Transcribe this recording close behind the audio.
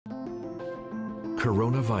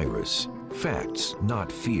Coronavirus. Facts,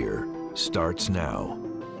 not fear, starts now.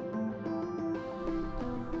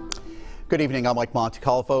 Good evening. I'm Mike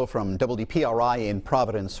Montecalvo from WPRI in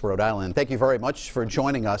Providence, Rhode Island. Thank you very much for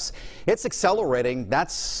joining us. It's accelerating.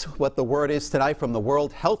 That's what the word is tonight from the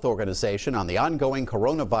World Health Organization on the ongoing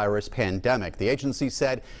coronavirus pandemic. The agency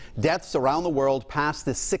said deaths around the world passed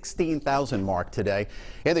the 16,000 mark today.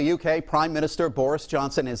 In the UK, Prime Minister Boris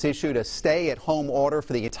Johnson has issued a stay-at-home order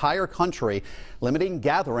for the entire country, limiting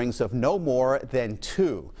gatherings of no more than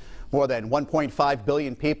 2. More than 1.5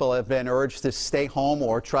 billion people have been urged to stay home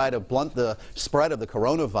or try to blunt the spread of the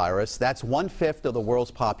coronavirus. That's 1/5 of the world's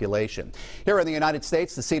population. Here in the United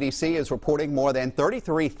States, the CDC is reporting more than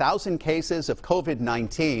 33,000 cases of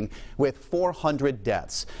COVID-19 with 400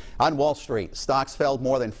 deaths. On Wall Street, stocks fell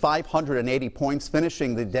more than 580 points,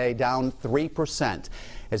 finishing the day down 3%.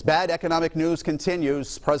 As bad economic news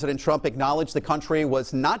continues, President Trump acknowledged the country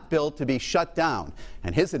was not built to be shut down,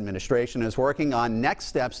 and his administration is working on next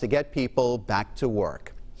steps to get people back to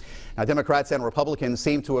work. Now, Democrats and Republicans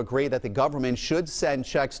seem to agree that the government should send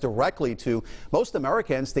checks directly to most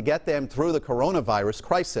Americans to get them through the coronavirus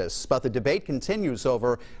crisis. But the debate continues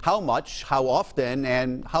over how much, how often,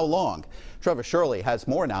 and how long. Trevor Shirley has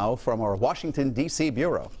more now from our Washington, D.C.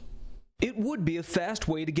 bureau. It would be a fast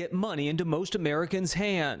way to get money into most Americans'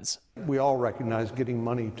 hands. We all recognize getting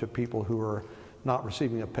money to people who are not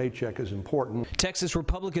receiving a paycheck is important. Texas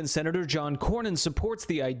Republican Senator John Cornyn supports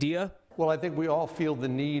the idea. Well, I think we all feel the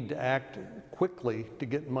need to act quickly to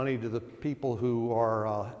get money to the people who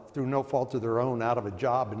are, through no fault of their own, out of a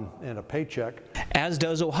job and a paycheck. As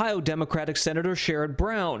does Ohio Democratic Senator Sherrod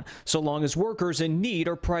Brown, so long as workers in need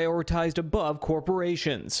are prioritized above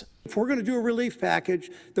corporations. If we're going to do a relief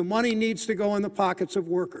package, the money needs to go in the pockets of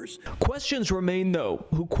workers. Questions remain, though.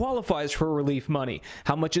 Who qualifies for relief money?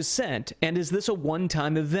 How much is sent? And is this a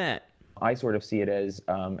one-time event? I sort of see it as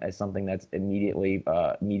something that's immediately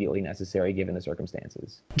necessary given the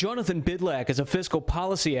circumstances. Jonathan Bidlack is a fiscal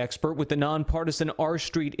policy expert with the nonpartisan R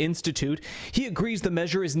Street Institute. He agrees the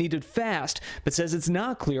measure is needed fast, but says it's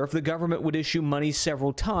not clear if the government would issue money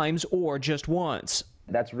several times or just once.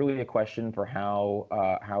 That's really a question for how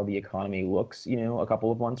the economy looks, a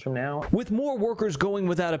couple of months from now. With more workers going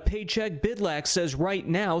without a paycheck, Bidlack says right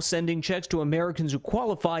now sending checks to Americans who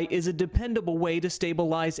qualify is a dependable way to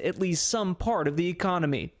stabilize at least some part of the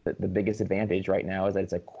economy. The biggest advantage right now is that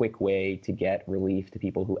it's a quick way to get relief to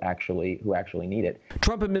people who actually need it.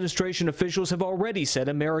 Trump administration officials have already said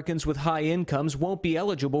Americans with high incomes won't be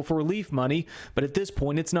eligible for relief money, but at this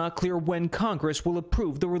point it's not clear when Congress will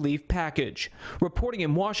approve the relief package. Reporting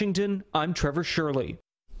in Washington, I'm Trevor Shirley.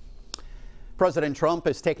 President Trump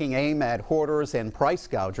is taking aim at hoarders and price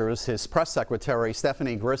gougers. His press secretary,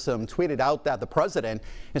 Stephanie Grissom, tweeted out that the president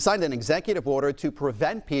has signed an executive order to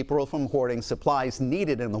prevent people from hoarding supplies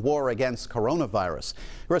needed in the war against coronavirus.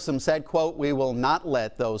 Grissom said, quote, "We will not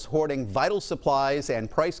let those hoarding vital supplies and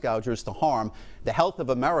price gougers to harm the health of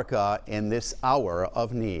America in this hour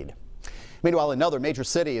of need." Meanwhile, another major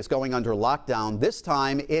city is going under lockdown. This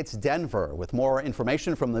time, it's Denver. With more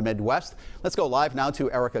information from the Midwest, let's go live now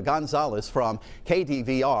to Erica Gonzalez from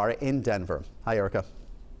KDVR in Denver. Hi, Erica.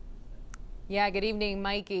 Yeah, good evening,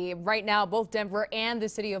 Mikey. Right now, both Denver and the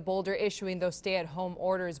city of Boulder issuing those stay-at-home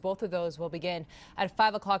orders. Both of those will begin at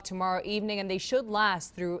 5 o'clock tomorrow evening, and they should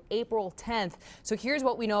last through April 10th. So here's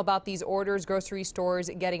what we know about these orders. Grocery stores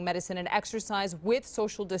getting medicine and exercise with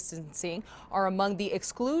social distancing are among the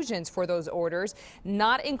exclusions for those orders.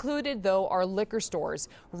 Not included, though, are liquor stores.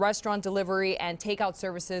 Restaurant delivery and takeout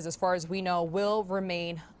services, as far as we know, will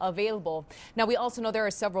remain available. Now, we also know there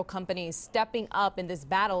are several companies stepping up in this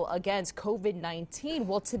battle against COVID-19.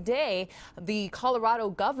 Well, today, the Colorado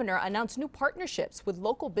governor announced new partnerships with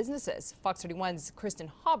local businesses. Fox 31's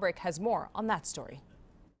Kristen Haubrick has more on that story.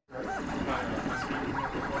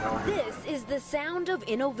 This is the sound of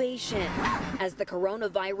innovation. As the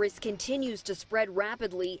coronavirus continues to spread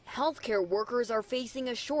rapidly, healthcare workers are facing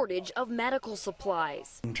a shortage of medical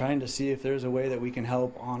supplies. I'm trying to see if there's a way that we can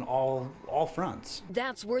help on all fronts.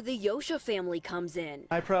 That's where the Yosha family comes in.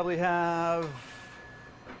 I probably have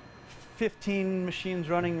 15 machines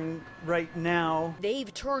running right now.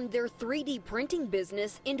 They've turned their 3D printing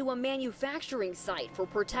business into a manufacturing site for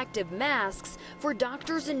protective masks for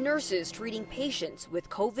doctors and nurses treating patients with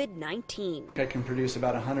COVID-19. I can produce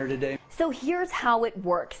about 100 a day. So here's how it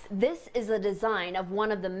works. This is a design of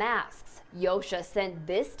one of the masks. Yosha sent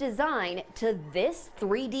this design to this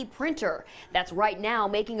 3D printer that's right now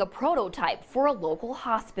making a prototype for a local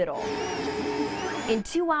hospital. In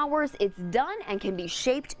 2 hours, it's done and can be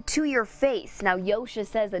shaped to your face. Now, Yosha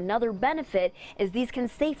says another benefit is these can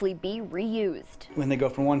safely be reused. When they go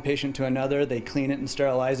from one patient to another, they clean it and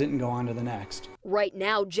sterilize it and go on to the next. Right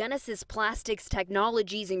now, Genesis Plastics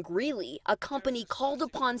Technologies in Greeley, a company called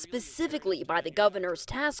upon specifically by the governor's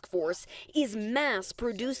task force, is mass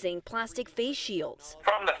producing plastic face shields.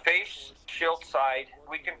 From the face shield side,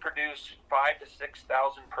 we can produce 5,000 to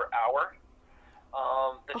 6,000 per hour.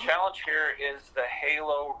 The challenge here is the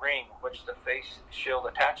halo ring, which the face shield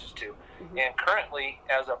attaches to. And currently,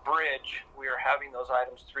 as a bridge, we are having those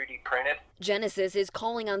items 3D printed. Genesis is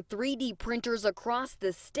calling on 3D printers across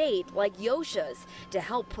the state, like Yosha's, to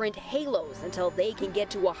help print halos until they can get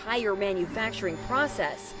to a higher manufacturing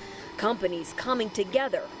process. Companies coming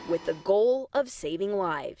together with the goal of saving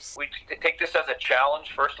lives. We take this as a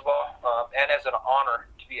challenge, first of all, and as an honor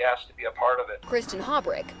to be asked to be a part of it. Kristen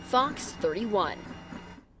Hobrick, Fox 31.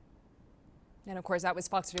 And of course, that was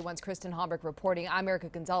Fox 31's Kristen Hobrick reporting. I'm Erica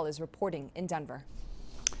Gonzalez reporting in Denver.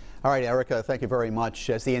 All right, Erica, thank you very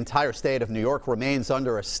much. As the entire state of New York remains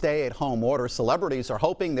under a stay-at-home order, celebrities are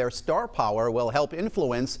hoping their star power will help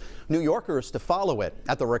influence New Yorkers to follow it.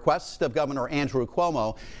 At the request of Governor Andrew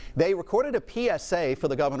Cuomo, they recorded a PSA for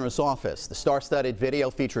the governor's office. The star-studded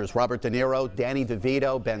video features Robert De Niro, Danny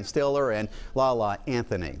DeVito, Ben Stiller, and Lala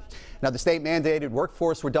Anthony. Now, the state-mandated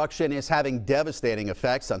workforce reduction is having devastating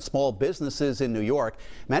effects on small businesses in New York,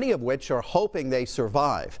 many of which are hoping they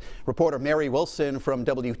survive. Reporter Mary Wilson from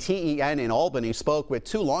WTEN in Albany spoke with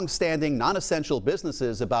two long-standing non-essential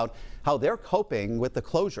businesses about how they're coping with the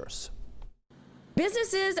closures.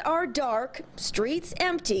 Businesses are dark, streets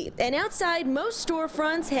empty, and outside most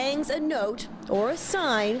storefronts hangs a note or a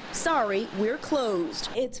sign, "Sorry, we're closed."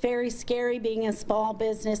 It's very scary being a small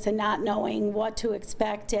business and not knowing what to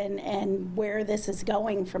expect and where this is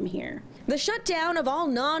going from here. The shutdown of all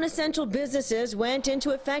non-essential businesses went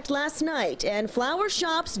into effect last night, and flower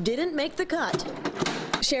shops didn't make the cut.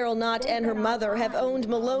 Cheryl Knott and her mother have owned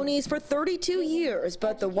Maloney's for 32 years,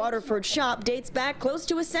 but the Waterford shop dates back close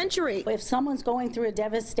to a century. If someone's going through a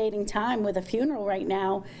devastating time with a funeral right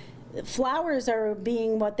now, flowers are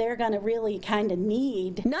being what they're going to really kind of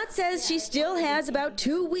need. Knott says she still has about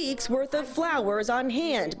 2 weeks worth of flowers on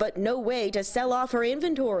hand, but no way to sell off her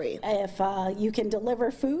inventory. If you can deliver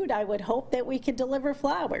food, I would hope that we could deliver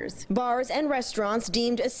flowers. Bars and restaurants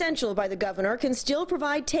deemed essential by the governor can still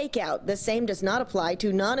provide takeout. The same does not apply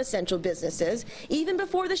to non-essential businesses. Even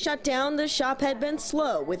before the shutdown, the shop had been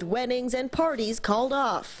slow, with weddings and parties called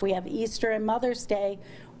off. We have Easter and Mother's Day,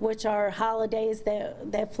 which are holidays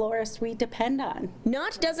that florists we depend on.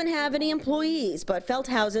 Knott doesn't have any employees, but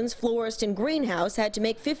Felthausen's florist and greenhouse had to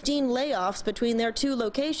make 15 layoffs between their two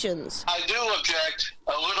locations. I do object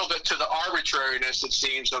a little bit to the arbitrariness, it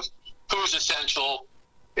seems, of who's essential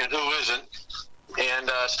and who isn't,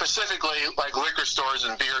 and specifically like liquor stores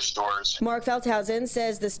and beer stores. Mark Felthausen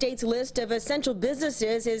says the state's list of essential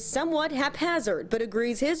businesses is somewhat haphazard, but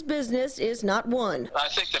agrees his business is not one. I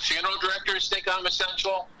think the funeral directors think I'm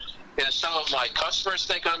essential, and some of my customers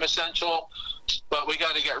think I'm essential, but we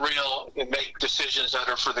got to get real and make decisions that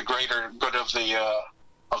are for the greater good of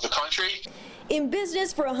the country. In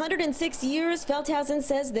business for 106 years, Felthausen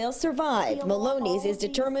says they'll survive. Maloney's is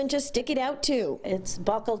determined to stick it out too. It's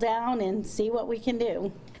buckle down and see what we can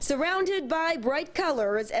do. Surrounded by bright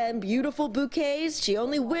colors and beautiful bouquets, she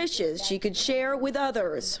only wishes she could share with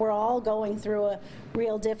others. We're all going through a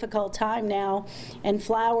real difficult time now, and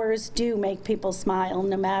flowers do make people smile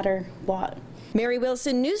no matter what. Mary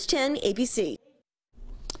Wilson, News 10, ABC.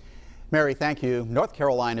 Mary, thank you. North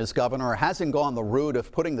Carolina's governor hasn't gone the route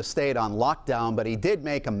of putting the state on lockdown, but he did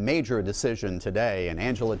make a major decision today. And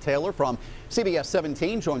Angela Taylor from CBS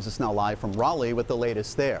 17 joins us now live from Raleigh with the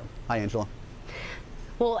latest there. Hi, Angela.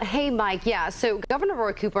 Well, hey, Mike. Yeah, so Governor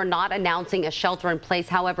Roy Cooper not announcing a shelter in place.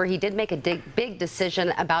 However, he did make a big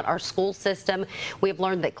decision about our school system. We have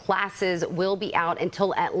learned that classes will be out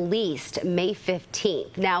until at least May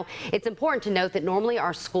 15th. Now, it's important to note that normally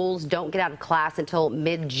our schools don't get out of class until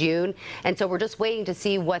mid-June. And so we're just waiting to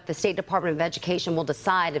see what the State Department of Education will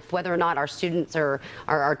decide, if whether or not our students or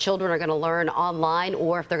our children are going to learn online,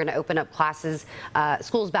 or if they're going to open up classes,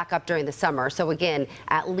 schools back up during the summer. So again,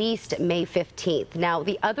 at least May 15th. Now, the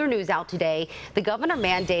the other news out today, the governor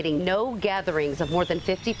mandating no gatherings of more than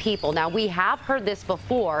 50 people. Now, we have heard this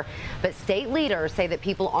before, but state leaders say that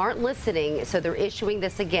people aren't listening, so they're issuing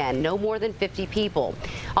this again, no more than 50 people.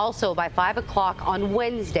 Also, by 5 o'clock on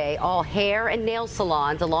Wednesday, all hair and nail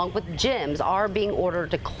salons, along with gyms, are being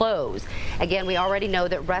ordered to close. Again, we already know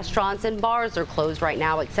that restaurants and bars are closed right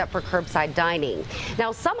now, except for curbside dining.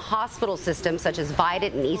 Now, some hospital systems, such as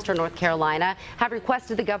Vidant in eastern North Carolina, have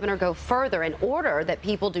requested the governor go further and order that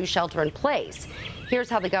people do shelter in place. Here's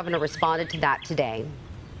how the governor responded to that today.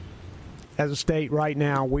 As a state right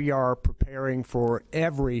now, we are preparing for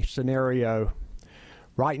every scenario.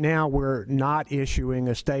 Right now, we're not issuing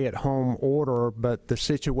a stay-at-home order, but the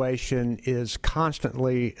situation is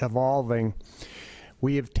constantly evolving.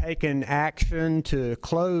 We have taken action to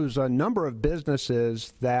close a number of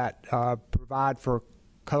businesses that provide for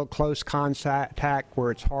close contact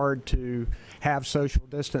where it's hard to have social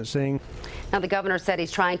distancing. Now, the governor said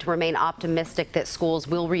he's trying to remain optimistic that schools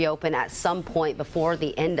will reopen at some point before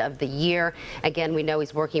the end of the year. Again, we know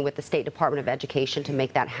he's working with the State Department of Education to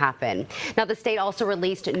make that happen. Now, the state also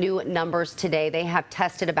released new numbers today. They have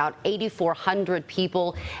tested about 8,400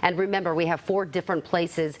 people. And remember, we have 4 different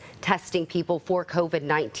places testing people for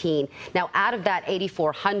COVID-19. Now, out of that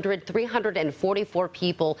 8,400, 344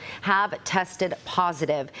 people have tested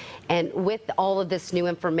positive. And with all of this new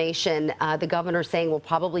information, the governor saying we'll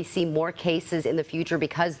probably see more cases in the future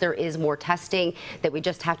because there is more testing, that we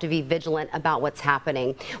just have to be vigilant about what's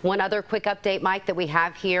happening. One other quick update, Mike, that we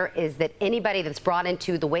have here is that anybody that's brought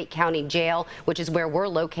into the Wake County Jail, which is where we're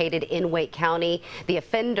located in Wake County, the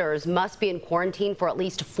offenders must be in quarantine for at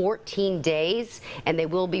least 14 days, and they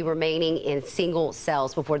will be remaining in single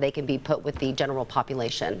cells before they can be put with the general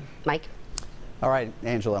population. Mike? All right,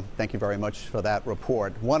 Angela, thank you very much for that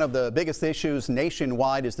report. One of the biggest issues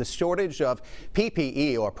nationwide is the shortage of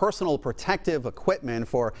PPE, or personal protective equipment,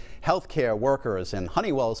 for healthcare workers. And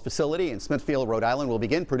Honeywell's facility in Smithfield, Rhode Island, will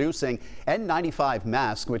begin producing N95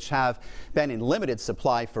 masks, which have been in limited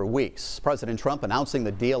supply for weeks. President Trump announcing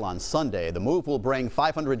the deal on Sunday. The move will bring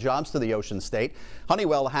 500 jobs to the Ocean State.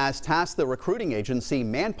 Honeywell has tasked the recruiting agency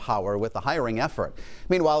Manpower with the hiring effort.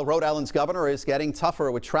 Meanwhile, Rhode Island's governor is getting tougher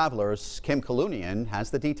with travelers. Kim Kalunian has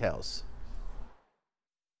the details.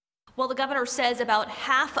 Well, the governor says about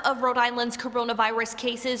half of Rhode Island's coronavirus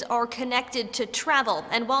cases are connected to travel.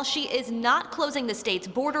 And while she is not closing the state's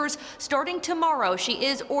borders, starting tomorrow, she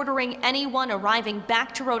is ordering anyone arriving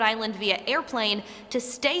back to Rhode Island via airplane to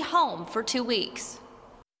stay home for 2 weeks.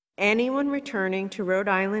 Anyone returning to Rhode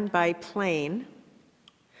Island by plane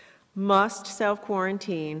must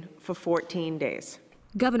self-quarantine for 14 days.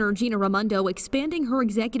 Governor Gina Raimondo expanding her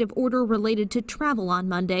executive order related to travel on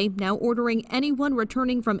Monday, now ordering anyone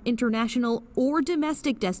returning from international or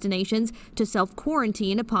domestic destinations to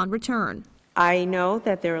self-quarantine upon return. I know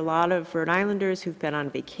that there are a lot of Rhode Islanders who've been on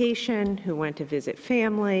vacation, who went to visit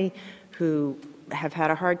family, who have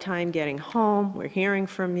had a hard time getting home. We're hearing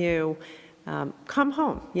from you. Come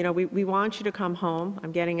home. You know, we want you to come home.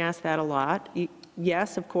 I'm getting asked that a lot.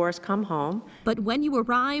 Yes, of course, come home. But when you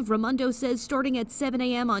arrive, Raimondo says starting at 7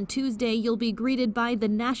 a.m. on Tuesday, you'll be greeted by the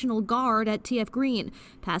National Guard at TF Green.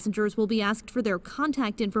 Passengers will be asked for their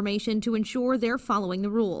contact information to ensure they're following the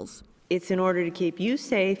rules. It's in order to keep you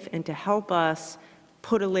safe and to help us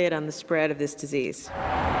put a lid on the spread of this disease.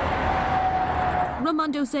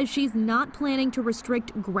 Raimondo says she's not planning to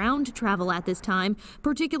restrict ground travel at this time,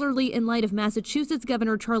 particularly in light of Massachusetts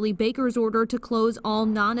Governor Charlie Baker's order to close all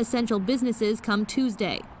non-essential businesses come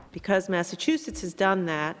Tuesday. Because Massachusetts has done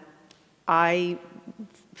that, I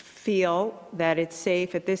feel that it's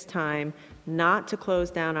safe at this time not to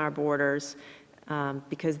close down our borders,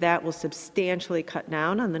 because that will substantially cut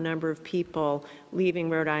down on the number of people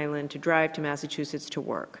leaving Rhode Island to drive to Massachusetts to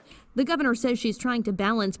work. The governor says she's trying to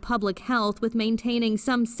balance public health with maintaining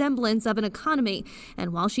some semblance of an economy.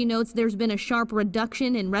 And while she notes there's been a sharp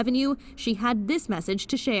reduction in revenue, she had this message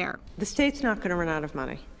to share. The state's not going to run out of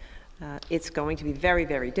money. It's going to be very,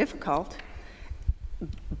 very difficult,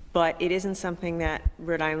 but it isn't something that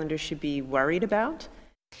Rhode Islanders should be worried about.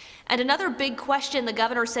 And another big question the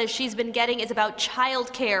governor says she's been getting is about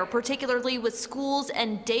child care, particularly with schools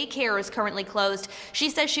and daycares currently closed. She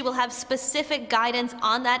says she will have specific guidance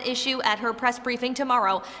on that issue at her press briefing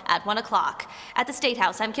tomorrow at 1 o'clock. At the State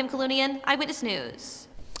House, I'm Kim Kalunian, Eyewitness News.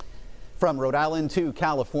 From Rhode Island to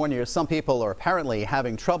California, some people are apparently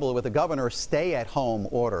having trouble with the governor's stay-at-home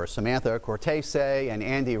order. Samantha Cortese and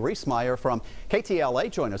Andy Reesmeyer from KTLA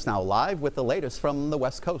join us now live with the latest from the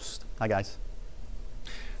West Coast. Hi, guys.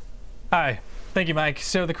 Hi. Thank you, Mike.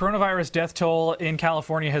 So the coronavirus death toll in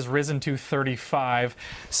California has risen to 35.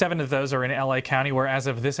 7 of those are in LA County, where as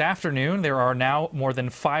of this afternoon, there are now more than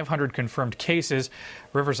 500 confirmed cases.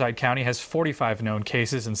 Riverside County has 45 known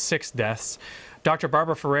cases and 6 deaths. Dr.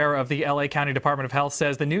 Barbara Ferrer of the LA County Department of Health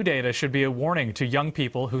says the new data should be a warning to young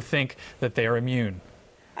people who think that they are immune.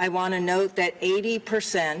 I want to note that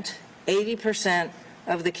 80%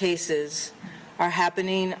 of the cases are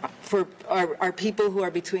happening for are people who are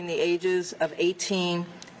between the ages of 18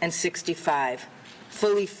 and 65.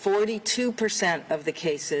 Fully 42% of the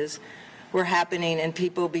cases were happening in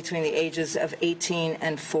people between the ages of 18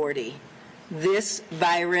 and 40. This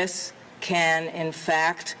virus can, in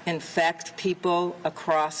fact, infect people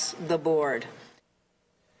across the board.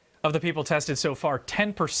 Of the people tested so far,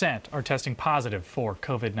 10% are testing positive for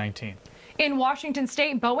COVID-19. In Washington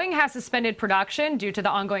state, Boeing has suspended production due to the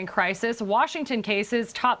ongoing crisis. Washington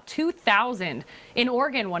cases top 2,000. In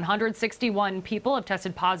Oregon, 161 people have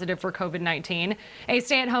tested positive for COVID-19. A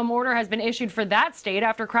stay-at-home order has been issued for that state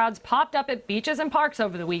after crowds popped up at beaches and parks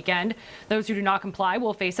over the weekend. Those who do not comply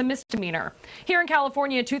will face a misdemeanor. Here in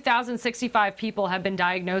California, 2,065 people have been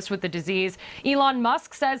diagnosed with the disease. Elon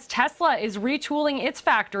Musk says Tesla is retooling its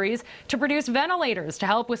factories to produce ventilators to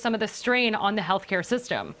help with some of the strain on the healthcare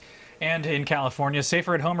system. And in California,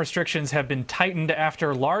 safer-at-home restrictions have been tightened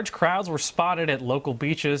after large crowds were spotted at local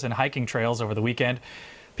beaches and hiking trails over the weekend.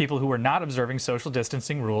 People who were not observing social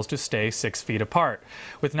distancing rules to stay 6 feet apart.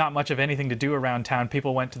 With not much of anything to do around town,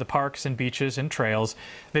 people went to the parks and beaches and trails.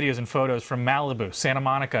 Videos and photos from Malibu, Santa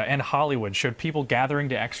Monica, and Hollywood showed people gathering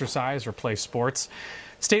to exercise or play sports.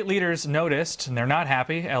 State leaders noticed, and they're not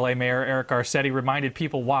happy. LA Mayor Eric Garcetti reminded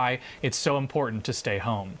people why it's so important to stay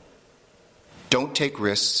home. Don't take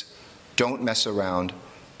risks. Don't mess around.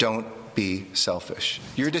 Don't be selfish.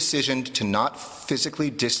 Your decision to not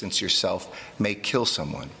physically distance yourself may kill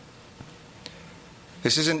someone.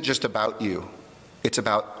 This isn't just about you. It's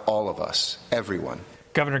about all of us, everyone.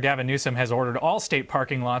 Governor Gavin Newsom has ordered all state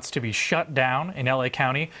parking lots to be shut down in LA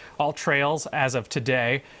County. All trails as of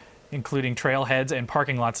today, including trailheads and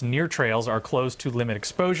parking lots near trails, are closed to limit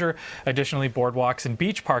exposure. Additionally, boardwalks and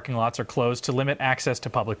beach parking lots are closed to limit access to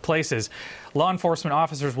public places. Law enforcement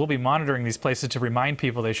officers will be monitoring these places to remind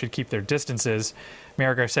people they should keep their distances.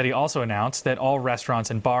 Mayor Garcetti also announced that all restaurants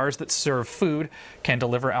and bars that serve food can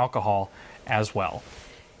deliver alcohol as well.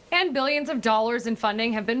 And billions of dollars in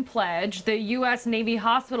funding have been pledged. The U.S. Navy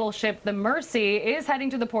hospital ship, the Mercy, is heading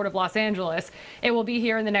to the port of Los Angeles. It will be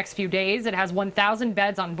here in the next few days. It has 1,000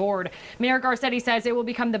 beds on board. Mayor Garcetti says it will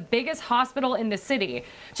become the biggest hospital in the city.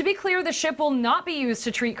 To be clear, the ship will not be used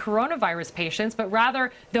to treat coronavirus patients, but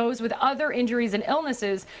rather those with other injuries and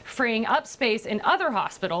illnesses, freeing up space in other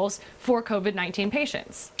hospitals for COVID-19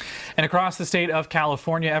 patients. And across the state of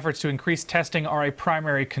California, efforts to increase testing are a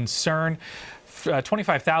primary concern.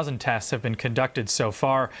 25,000 tests have been conducted so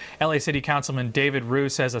far. LA City Councilman David Rue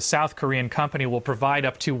says a South Korean company will provide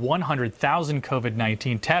up to 100,000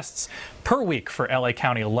 COVID-19 tests per week for LA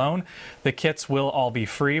County alone. The kits will all be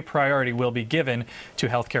free. Priority will be given to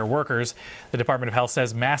healthcare workers. The Department of Health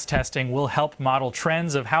says mass testing will help model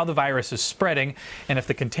trends of how the virus is spreading and if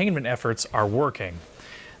the containment efforts are working.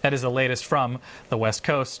 That is the latest from the West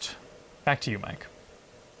Coast. Back to you, Mike.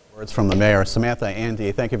 Words from the mayor. Samantha,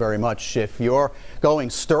 Andy, thank you very much. If you're going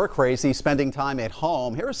stir crazy, spending time at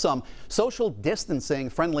home, here are some social distancing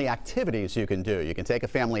friendly activities you can do. You can take a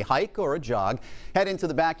family hike or a jog, head into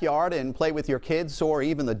the backyard and play with your kids or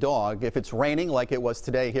even the dog. If it's raining like it was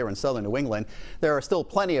today here in southern New England, there are still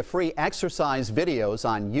plenty of free exercise videos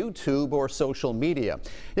on YouTube or social media.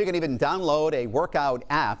 You can even download a workout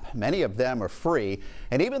app. Many of them are free.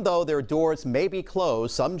 And even though their doors may be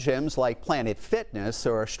closed, some gyms like Planet Fitness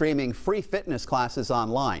are streaming free fitness classes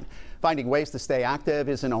online. Finding ways to stay active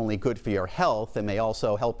isn't only good for your health, it may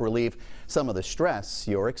also help relieve some of the stress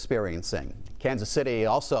you're experiencing. Kansas City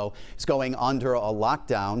also is going under a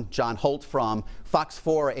lockdown. John Holt from Fox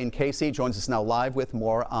 4 in KC joins us now live with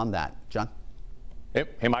more on that. John?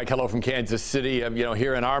 Hey, Mike, hello from Kansas City.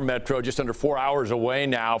 Here in our metro, just under 4 hours away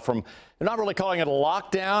now from, they're not really calling it a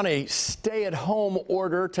lockdown, a stay-at-home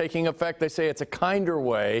order taking effect. They say it's a kinder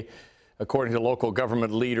way, according to local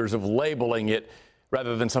government leaders, of labeling it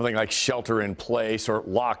rather than something like shelter in place or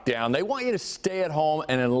lockdown. They want you to stay at home,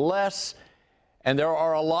 and unless, and there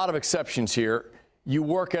are a lot of exceptions here, you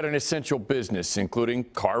work at an essential business, including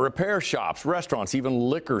car repair shops, restaurants, even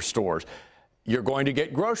liquor stores. You're going to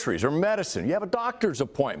get groceries or medicine. You have a doctor's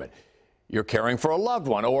appointment. You're caring for a loved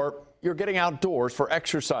one, or you're getting outdoors for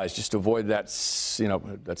exercise. Just avoid that,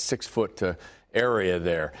 that 6 foot area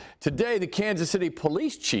there. Today, the Kansas City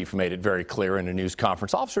police chief made it very clear in a news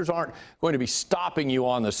conference. Officers aren't going to be stopping you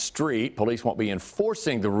on the street. Police won't be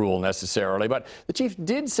enforcing the rule necessarily, but the chief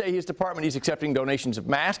did say his department is accepting donations of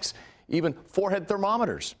masks, even forehead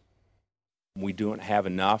thermometers. We don't have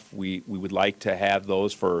enough. We would like to have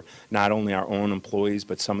those for not only our own employees,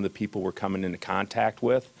 but some of the people we're coming into contact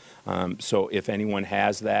with. So if anyone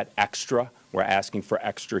has that extra, we're asking for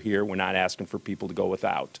extra here. We're not asking for people to go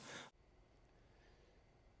without.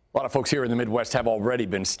 A lot of folks here in the Midwest have already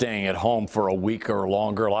been staying at home for a week or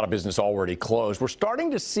longer. A lot of business already closed. We're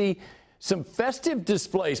starting to see some festive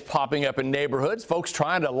displays popping up in neighborhoods. Folks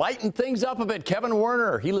trying to lighten things up a bit. Kevin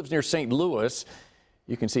Werner, he lives near St. Louis.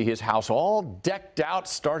 You can see his house all decked out,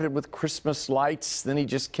 started with Christmas lights. Then he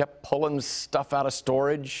just kept pulling stuff out of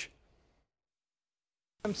storage.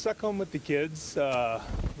 I'm stuck home with the kids.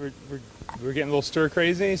 We're getting a little stir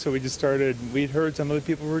crazy, so we'd heard some other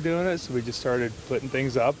people were doing it, so we just started putting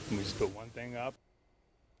things up, and we just put one thing up.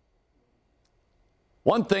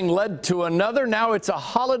 One thing led to another. Now it's a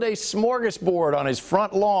holiday smorgasbord on his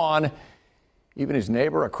front lawn. Even his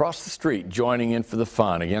neighbor across the street joining in for the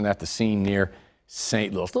fun. Again, at the scene near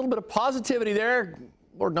St. Louis. A little bit of positivity there.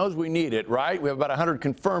 Lord knows we need it, right? We have about 100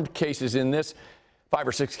 confirmed cases in this 5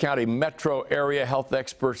 or 6 county metro area. Health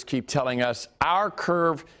experts keep telling us our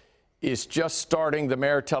curve is just starting. The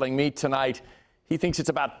mayor telling me tonight he thinks it's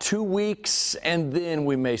about 2 weeks, and then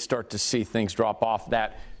we may start to see things drop off.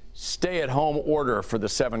 That stay-at-home order for the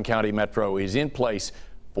 7 county metro is in place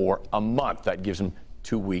for a month. That gives them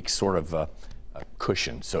 2 weeks, sort of a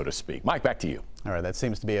cushion, so to speak. Mike, back to you. All right, that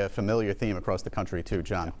seems to be a familiar theme across the country too,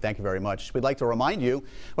 John. Thank you very much. We'd like to remind you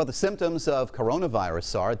what the symptoms of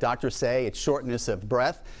coronavirus are. Doctors say it's shortness of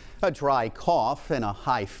breath, a dry cough, and a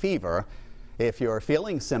high fever. If you're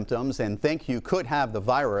feeling symptoms and think you could have the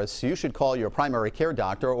virus, you should call your primary care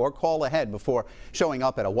doctor or call ahead before showing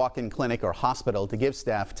up at a walk-in clinic or hospital to give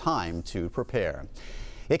staff time to prepare.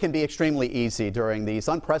 It can be extremely easy during these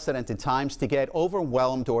unprecedented times to get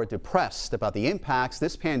overwhelmed or depressed about the impacts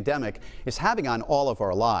this pandemic is having on all of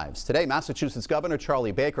our lives. Today, Massachusetts Governor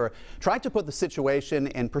Charlie Baker tried to put the situation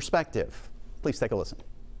in perspective. Please take a listen.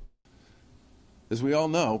 As we all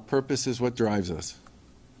know, purpose is what drives us.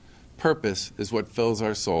 Purpose is what fills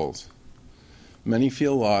our souls. Many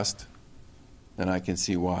feel lost, and I can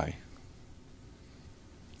see why.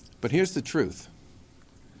 But here's the truth.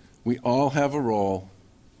 We all have a role.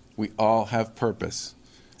 We all have purpose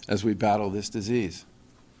as we battle this disease.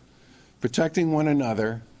 Protecting one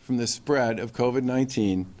another from the spread of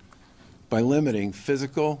COVID-19 by limiting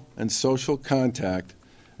physical and social contact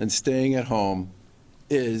and staying at home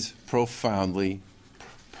is profoundly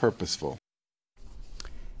purposeful.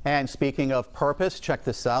 And speaking of purpose, check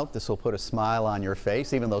this out. This will put a smile on your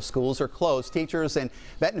face. Even though schools are closed, teachers in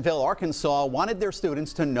Bentonville, Arkansas wanted their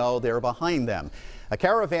students to know they're behind them. A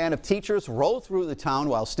caravan of teachers rolled through the town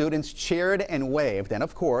while students cheered and waved. And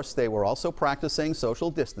of course, they were also practicing social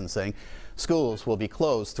distancing. Schools will be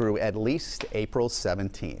closed through at least April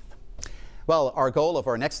 17th. Well, our goal of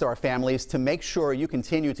our Nexstar family is to make sure you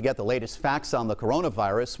continue to get the latest facts on the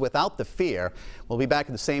coronavirus without the fear. We'll be back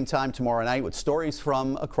at the same time tomorrow night with stories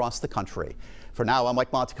from across the country. For now, I'm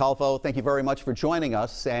Mike Montecalvo. Thank you very much for joining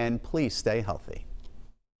us, and please stay healthy.